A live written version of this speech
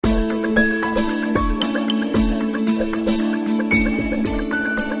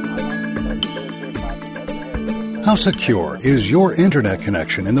How secure is your internet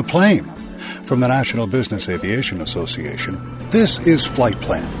connection in the plane? From the National Business Aviation Association, this is Flight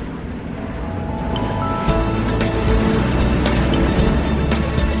Plan.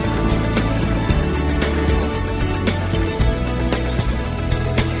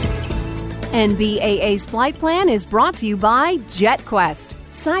 NBAA's Flight Plan is brought to you by JetQuest.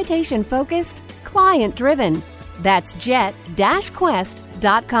 Citation-focused, client-driven. That's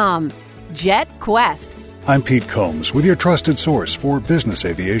jet-quest.com. JetQuest. I'm Pete Combs with your trusted source for business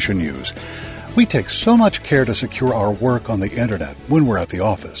aviation news. We take so much care to secure our work on the internet when we're at the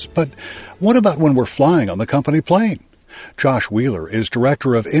office, but what about when we're flying on the company plane? Josh Wheeler is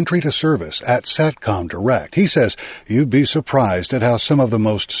Director of Entry to Service at Satcom Direct. He says you'd be surprised at how some of the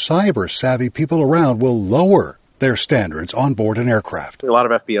most cyber-savvy people around will lower their standards on board an aircraft. A lot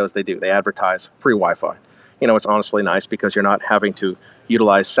of FBOs, they advertise free Wi-Fi. It's honestly nice because you're not having to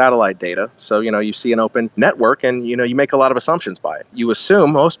utilize satellite data. So, you see an open network and, you make a lot of assumptions by it. You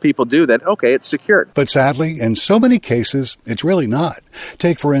assume, most people do, that, okay, it's secured. But sadly, in so many cases, it's really not.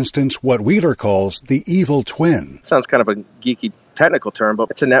 Take, for instance, what Wheeler calls the evil twin. It sounds kind of a geeky technical term,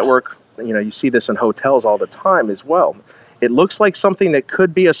 but it's a network. You see this in hotels all the time as well. It looks like something that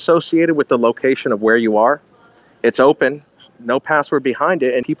could be associated with the location of where you are. It's open, no password behind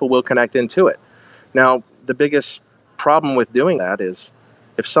it, and people will connect into it. Now, the biggest problem with doing that is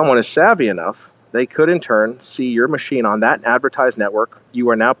if someone is savvy enough, they could in turn see your machine on that advertised network. You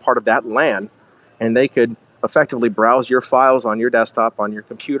are now part of that LAN, and they could effectively browse your files on your desktop, on your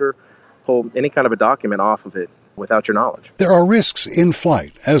computer, pull any kind of a document off of it without your knowledge. There are risks in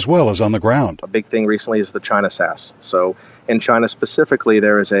flight as well as on the ground. A big thing recently is the China SAS. So in China specifically,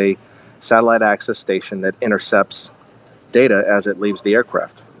 there is a satellite access station that intercepts data as it leaves the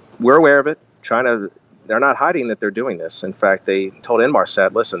aircraft. We're aware of it. China, they're not hiding that they're doing this. In fact, they told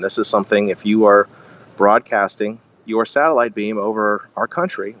Inmarsat, listen, this is something, if you are broadcasting your satellite beam over our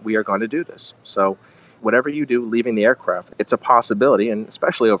country, we are going to do this. So whatever you do leaving the aircraft, it's a possibility, and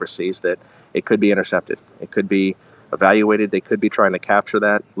especially overseas, that it could be intercepted. It could be evaluated. They could be trying to capture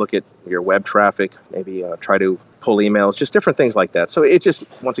that, look at your web traffic, maybe try to pull emails, just different things like that. So it's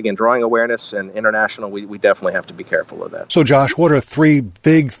just, once again, drawing awareness, and international, we definitely have to be careful of that. So Josh, what are three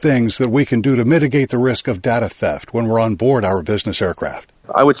big things that we can do to mitigate the risk of data theft when we're on board our business aircraft?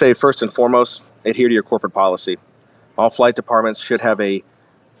 I would say first and foremost, adhere to your corporate policy. All flight departments should have a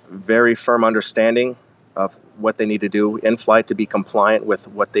very firm understanding of what they need to do in flight to be compliant with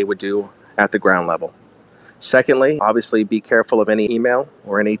what they would do at the ground level. Secondly, obviously be careful of any email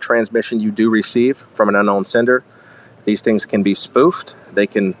or any transmission you do receive from an unknown sender. These things can be spoofed. They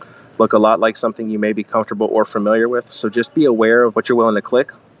can look a lot like something you may be comfortable or familiar with. So just be aware of what you're willing to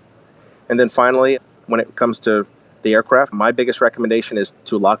click. And then finally, when it comes to the aircraft, my biggest recommendation is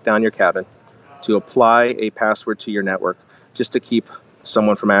to lock down your cabin, to apply a password to your network, just to keep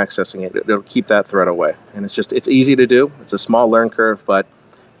someone from accessing it. It'll keep that threat away. And it's easy to do. It's a small learn curve, but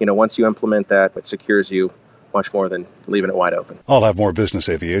once you implement that, it secures you much more than leaving it wide open. I'll have more business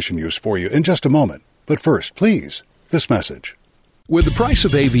aviation news for you in just a moment. But first, please, this message. With the price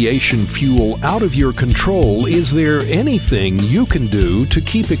of aviation fuel out of your control, is there anything you can do to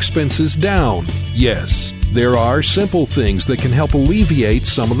keep expenses down? Yes, there are simple things that can help alleviate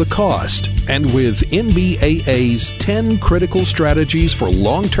some of the cost. And with NBAA's 10 critical strategies for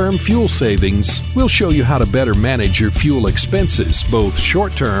long-term fuel savings, we'll show you how to better manage your fuel expenses, both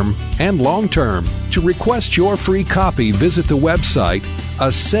short-term and long-term. To request your free copy, visit the website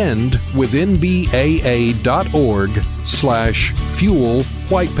ascendwithnbaa.org/fuel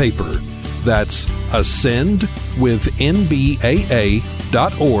whitepaper. That's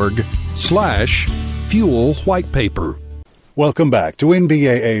ascendwithnbaa.org/fuel whitepaper. Welcome back to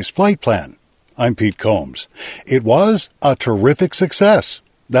NBAA's Flight Plan. I'm Pete Combs. It was a terrific success.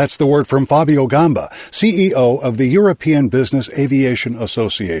 That's the word from Fabio Gamba, CEO of the European Business Aviation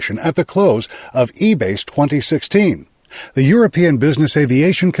Association, at the close of eBase 2016. The European Business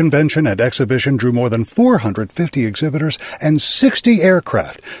Aviation Convention and Exhibition drew more than 450 exhibitors and 60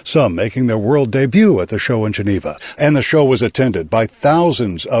 aircraft, some making their world debut at the show in Geneva. And the show was attended by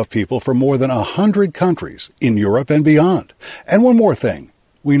thousands of people from more than 100 countries in Europe and beyond. And one more thing.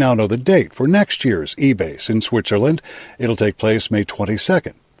 We now know the date for next year's eBase in Switzerland. It'll take place May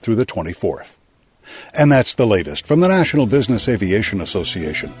 22nd through the 24th. And that's the latest from the National Business Aviation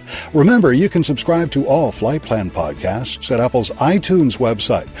Association. Remember, you can subscribe to all Flight Plan podcasts at Apple's iTunes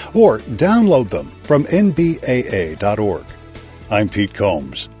website or download them from nbaa.org. I'm Pete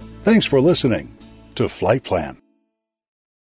Combs. Thanks for listening to Flight Plan.